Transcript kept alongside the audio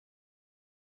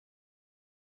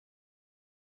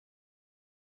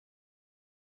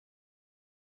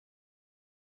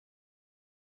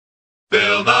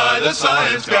Bill Nye the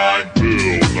Science Guy.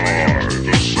 Bill Nye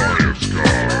the Science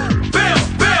Guy.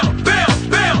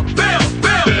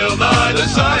 Bill Nye the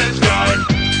Science Guy.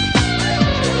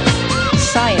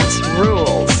 Science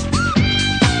rules.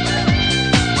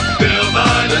 Bill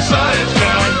Nye the Science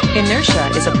Guy. Inertia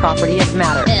is a property of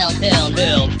matter. Bill Nye the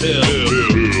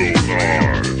Science Guy.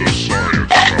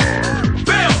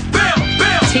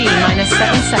 T minus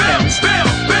 7 seconds.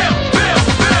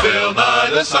 Bill Nye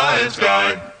the Science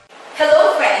Guy.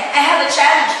 Hello friend, I have a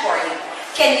challenge for you.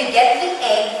 Can you get the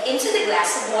egg into the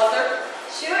glass of water?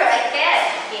 Sure, I can.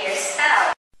 Here's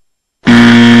how.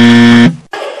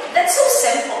 That's so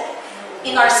simple.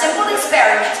 In our simple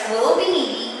experiment, we'll be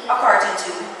needing a carton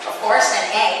tube, of course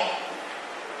an egg,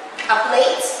 a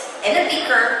plate, and a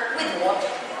beaker with water.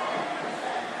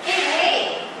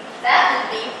 Hey, that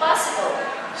would be impossible.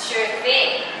 Sure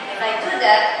thing. If I do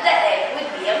that, the egg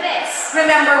would be a mess.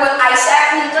 Remember what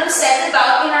Isaac Newton said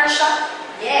about inertia?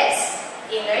 Yes,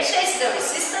 inertia is the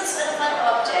resistance of an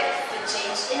object to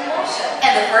change in motion.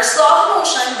 And the first law of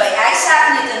motion by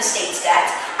Isaac Newton states that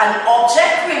an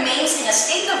object remains in a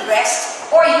state of rest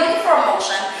or uniform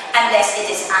motion unless it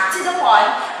is acted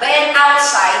upon by an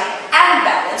outside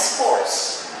unbalanced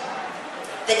force.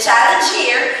 The challenge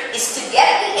here is to get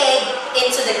the egg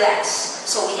into the glass.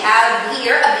 So we have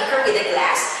here a beaker with a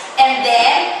glass, and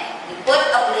then we put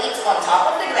a plate on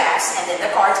top of the glass, and then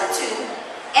the carton tube,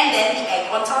 and then the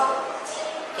egg on top of it.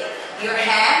 Okay. Your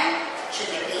hand should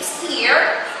be placed here.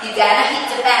 You're gonna hit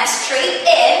the pan straight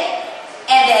in,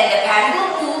 and then the pan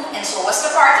will move, and so as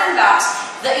the carton locks,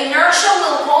 the inertia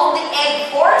will hold the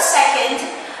egg for a second,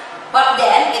 but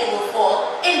then it will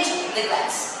fall into the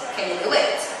glass. Can you do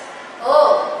it?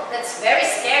 Oh, that's very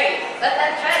scary, but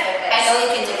I'll try my best. I know you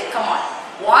can do it. Come on.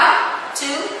 1, 2,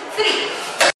 3.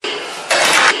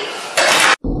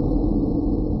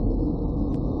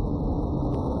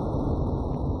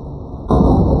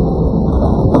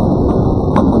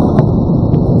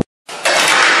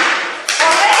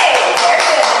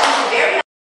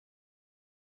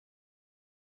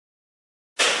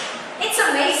 It's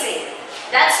amazing.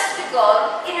 That's what we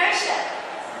call inertia.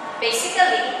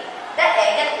 Basically, the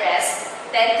egg at rest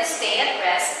tend to stay at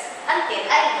rest until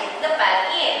I hit the pan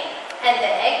in, and the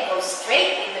egg goes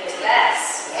straight into the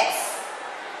glass. Yes.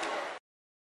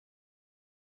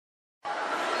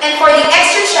 And for the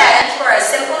extra challenge for a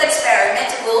simple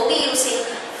experiment, we'll be using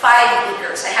 5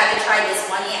 beakers. I haven't tried this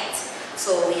one yet.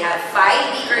 So we have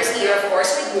 5 beakers here, of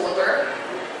course, with water.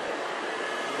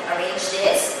 Arrange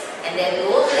this, and then we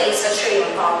will place a tray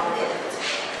on top of it.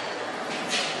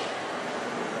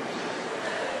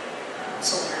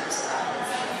 So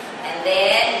and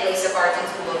then place the carton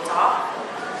tube on top.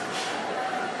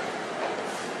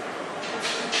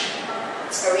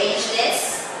 Let's arrange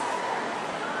this.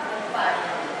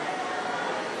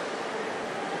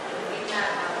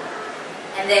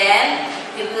 And then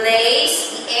you place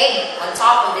the egg on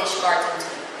top of each carton tube.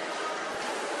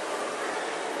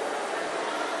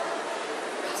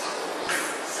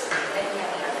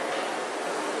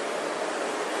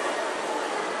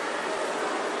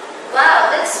 Wow,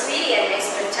 that's really an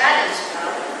extra challenge,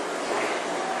 huh?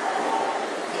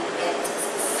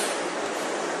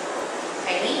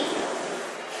 Ready?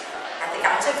 At the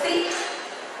count of 3.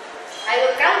 I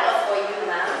will count off for you,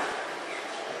 ma'am.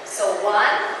 So 1,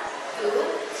 2,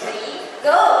 3,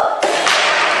 go!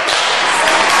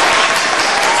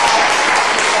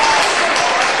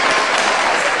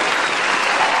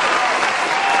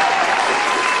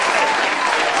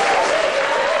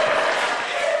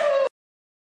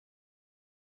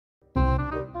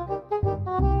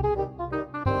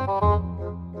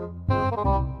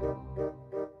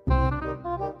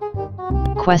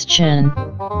 Question.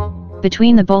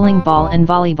 Between the bowling ball and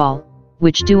volleyball,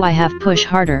 which do I have push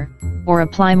harder, or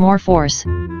apply more force,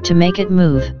 to make it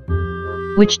move?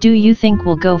 Which do you think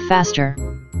will go faster?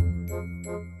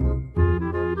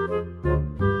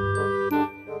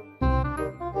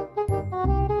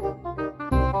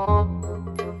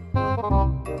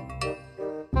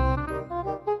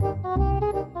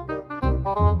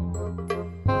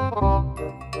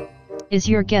 Is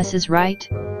your guesses right?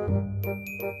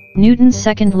 Newton's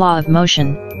second law of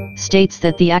motion states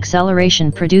that the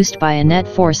acceleration produced by a net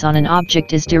force on an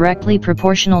object is directly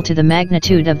proportional to the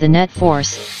magnitude of the net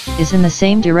force, is in the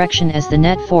same direction as the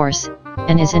net force,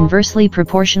 and is inversely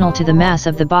proportional to the mass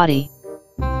of the body.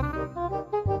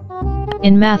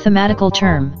 In mathematical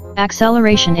term,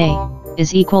 acceleration A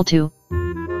is equal to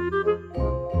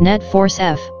net force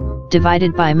F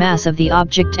divided by mass of the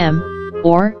object m,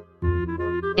 or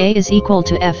A is equal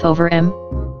to F over m.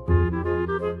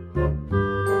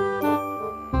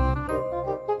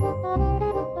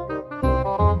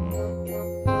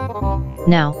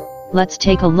 Now, let's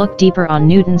take a look deeper on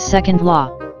Newton's second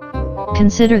law.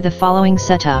 Consider the following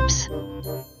setups.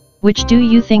 Which do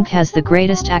you think has the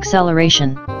greatest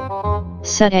acceleration?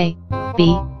 Set A,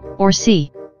 B, or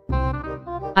C?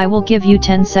 I will give you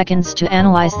 10 seconds to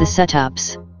analyze the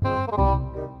setups.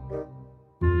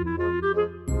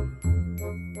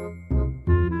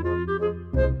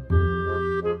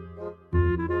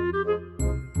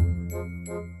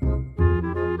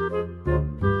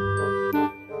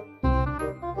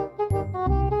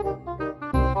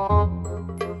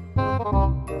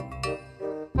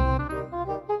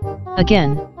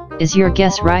 Again, is your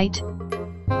guess right?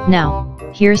 Now,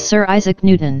 here's Sir Isaac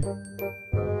Newton.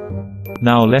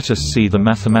 Now let us see the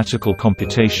mathematical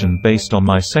computation based on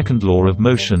my second law of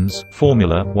motion's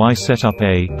formula, why setup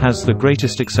A has the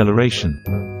greatest acceleration.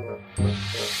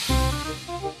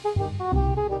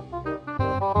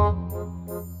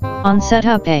 On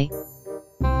setup A,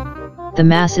 the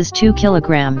mass is 2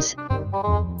 kilograms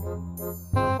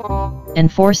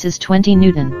and force is 20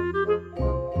 Newton.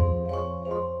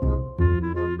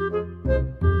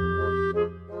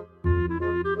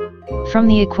 From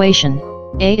the equation,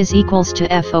 A is equals to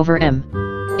F over m.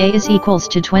 A is equals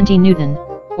to 20 Newton,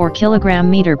 or kilogram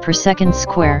meter per second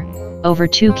square, over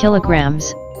 2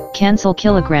 kilograms, cancel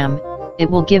kilogram,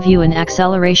 it will give you an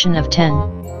acceleration of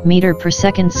 10 meter per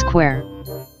second square.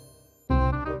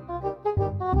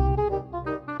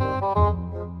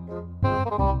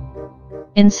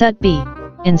 In set B,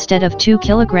 instead of 2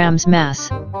 kilograms mass,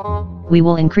 we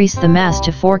will increase the mass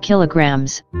to 4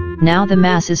 kilograms, now the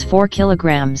mass is 4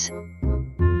 kilograms.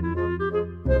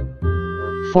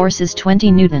 Force is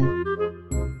 20 Newton.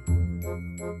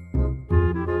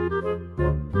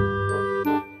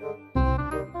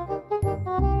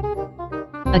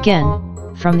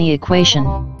 Again, from the equation,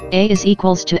 A is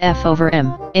equals to F over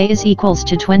m. A is equals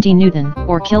to 20 Newton,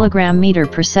 or kilogram meter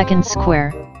per second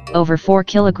square, over 4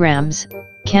 kilograms,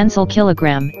 cancel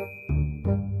kilogram.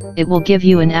 It will give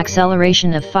you an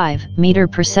acceleration of 5 meter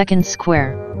per second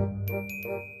square.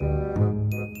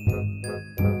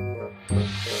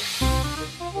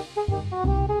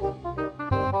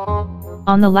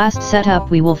 On the last setup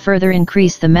we will further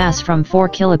increase the mass from 4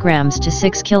 kilograms to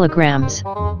 6 kilograms.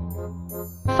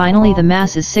 Finally the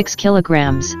mass is 6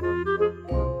 kilograms.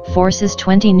 Force is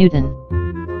 20 Newton.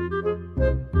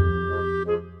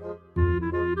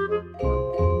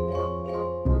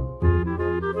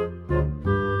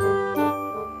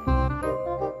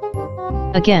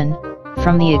 Again,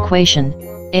 from the equation,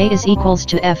 A is equals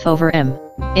to F over m.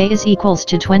 A is equals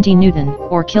to 20 Newton,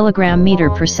 or kilogram meter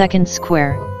per second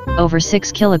square, over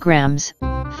 6 kilograms.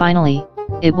 Finally,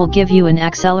 it will give you an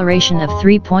acceleration of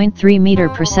 3.3 meter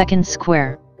per second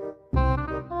square.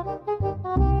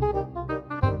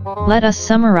 Let us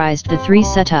summarize the 3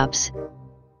 setups.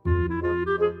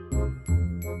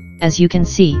 As you can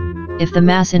see, if the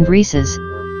mass increases,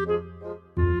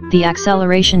 the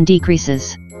acceleration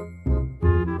decreases.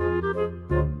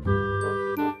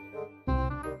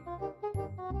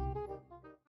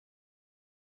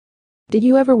 Did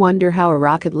you ever wonder how a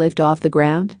rocket lifts off the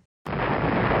ground?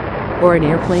 Or an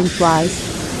airplane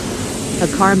flies? A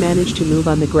car managed to move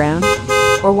on the ground?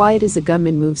 Or why it is a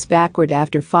gunman moves backward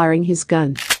after firing his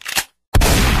gun?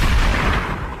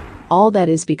 All that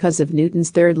is because of Newton's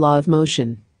third law of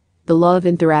motion, the law of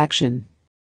interaction.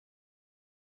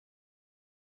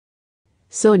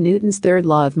 So Newton's third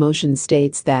law of motion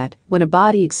states that, when a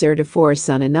body exerts a force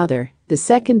on another, the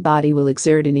second body will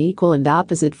exert an equal and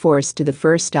opposite force to the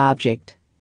first object.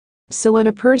 So when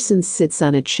a person sits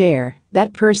on a chair,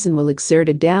 that person will exert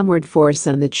a downward force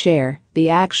on the chair, the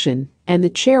action, and the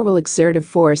chair will exert a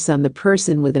force on the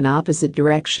person with an opposite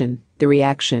direction, the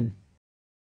reaction.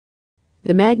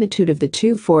 The magnitude of the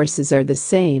two forces are the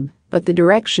same, but the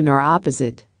direction are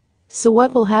opposite. So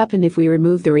what will happen if we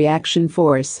remove the reaction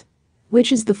force?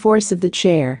 Which is the force of the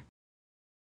chair?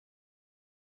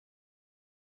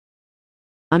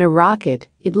 On a rocket,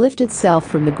 it lifts itself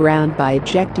from the ground by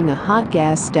ejecting a hot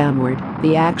gas downward,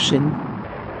 the action.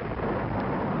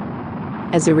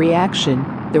 As a reaction,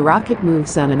 the rocket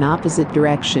moves on an opposite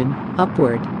direction,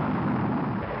 upward.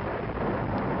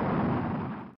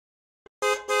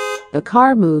 A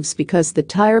car moves because the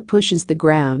tire pushes the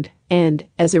ground, and,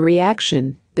 as a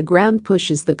reaction, the ground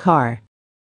pushes the car.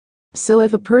 So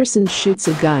if a person shoots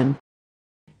a gun,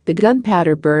 the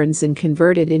gunpowder burns and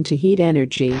converted into heat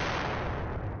energy.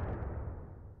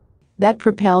 That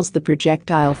propels the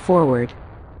projectile forward.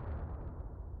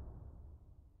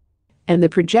 And the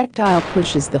projectile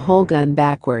pushes the whole gun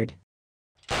backward.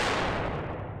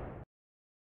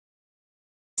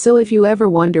 So if you ever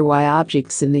wonder why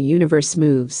objects in the universe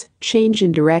moves, change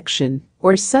in direction,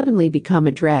 or suddenly become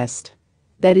at rest,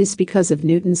 That is because of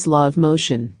Newton's law of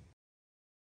motion.